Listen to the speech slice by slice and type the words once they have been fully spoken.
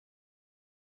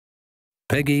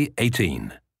Peggy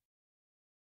 18.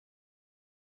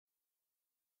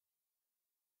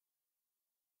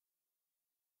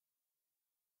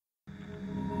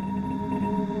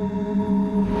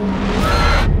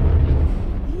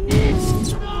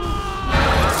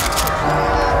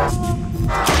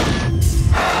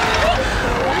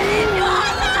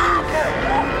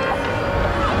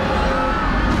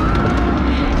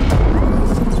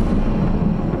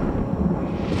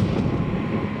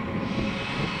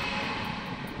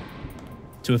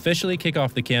 To officially kick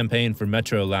off the campaign for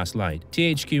Metro Last Light,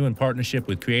 THQ, in partnership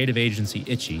with creative agency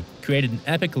Itchy, created an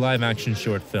epic live-action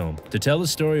short film to tell the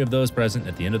story of those present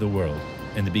at the end of the world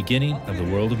and the beginning of the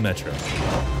world of Metro.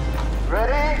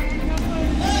 Ready?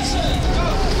 Action!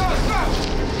 Go!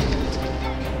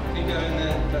 Keep going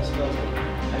there. Let's go.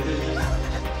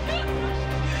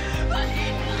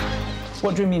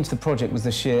 What drew me into the project was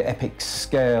the sheer epic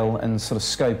scale and sort of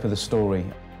scope of the story.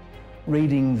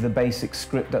 Reading the basic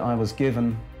script that I was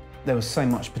given, there was so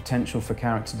much potential for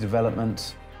character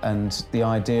development, and the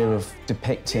idea of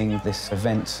depicting this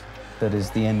event that is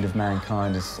the end of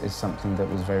mankind is something that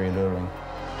was very alluring.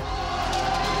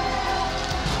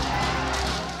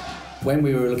 When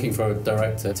we were looking for a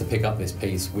director to pick up this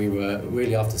piece, we were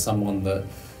really after someone that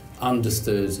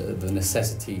understood the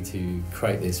necessity to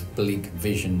create this bleak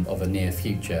vision of a near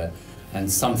future. And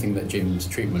something that Jim's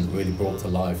treatment really brought to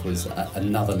life was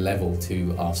another level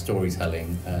to our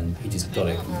storytelling, and he just got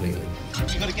it completely.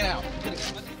 You gotta get out.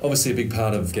 Obviously, a big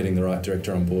part of getting the right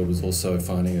director on board was also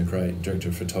finding a great director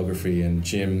of photography, and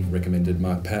Jim recommended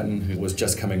Mark Patton, who was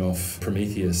just coming off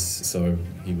Prometheus, so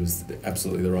he was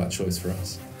absolutely the right choice for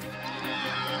us.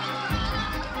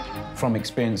 From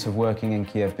experience of working in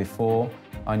Kiev before,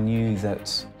 I knew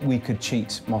that we could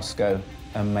cheat Moscow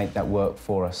and make that work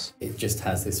for us. It just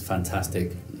has this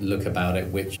fantastic look about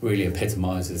it, which really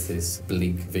epitomises this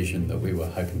bleak vision that we were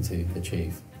hoping to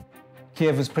achieve.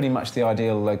 Kiev was pretty much the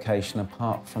ideal location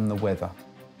apart from the weather.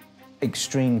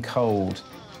 Extreme cold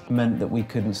meant that we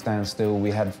couldn't stand still,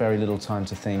 we had very little time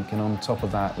to think, and on top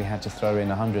of that we had to throw in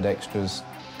 100 extras,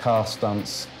 car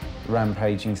stunts,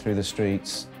 rampaging through the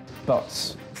streets.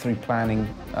 But through planning,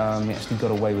 we actually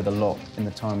got away with a lot in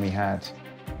the time we had.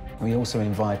 We also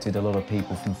invited a lot of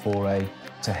people from 4A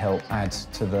to help add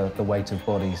to the weight of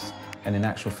bodies. And in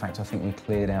actual fact, I think we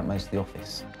cleared out most of the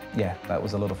office. Yeah, that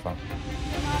was a lot of fun.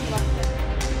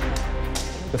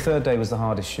 The third day was the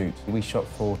hardest shoot. We shot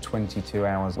for 22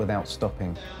 hours without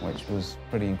stopping, which was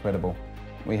pretty incredible.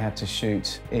 We had to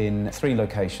shoot in 3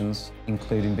 locations,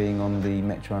 including being on the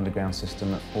Metro Underground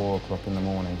system at 4 o'clock in the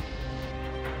morning.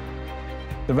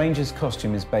 The Ranger's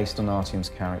costume is based on Artyom's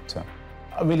character.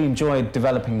 I really enjoyed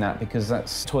developing that because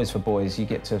that's toys for boys. You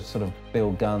get to sort of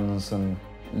build guns and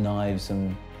knives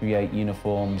and create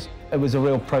uniforms. It was a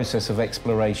real process of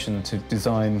exploration to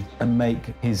design and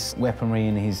make his weaponry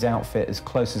and his outfit as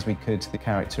close as we could to the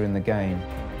character in the game.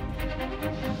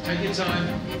 Take your time.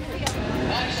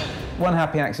 Action! One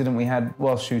happy accident we had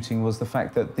while shooting was the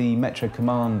fact that the Metro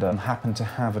commander happened to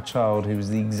have a child who was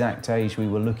the exact age we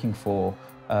were looking for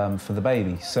the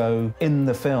baby. So in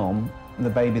the film, the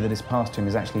baby that is passed to him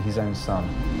is actually his own son.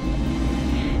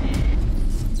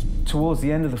 Towards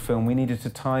the end of the film, we needed to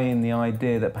tie in the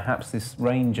idea that perhaps this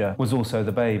ranger was also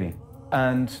the baby.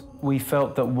 And we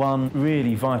felt that one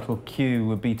really vital cue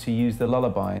would be to use the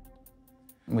lullaby.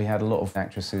 We had a lot of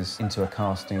actresses into a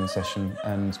casting session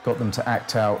and got them to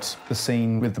act out the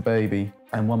scene with the baby.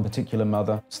 And one particular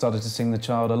mother started to sing the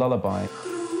child a lullaby.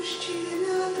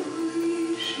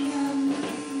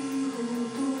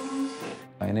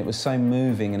 And it was so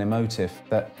moving and emotive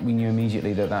that we knew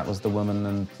immediately that that was the woman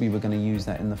and we were going to use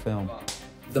that in the film.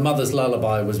 The Mother's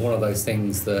Lullaby was one of those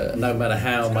things that no matter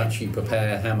how much you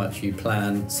prepare, how much you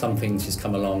plan, some things just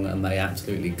come along and they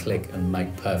absolutely click and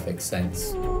make perfect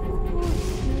sense.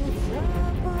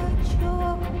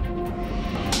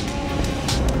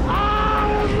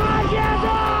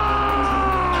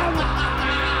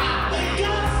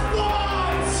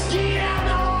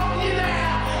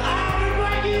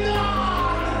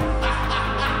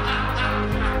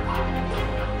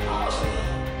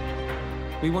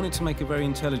 We wanted to make a very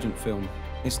intelligent film.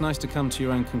 It's nice to come to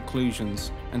your own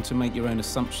conclusions and to make your own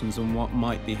assumptions on what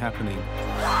might be happening.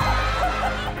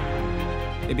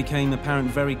 It became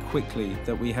apparent very quickly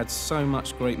that we had so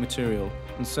much great material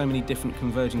and so many different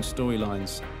converging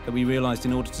storylines that we realized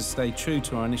in order to stay true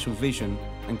to our initial vision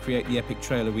and create the epic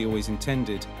trailer we always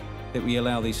intended, that we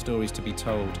allow these stories to be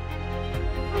told.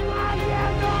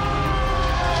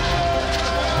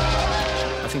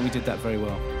 I think we did that very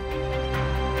well.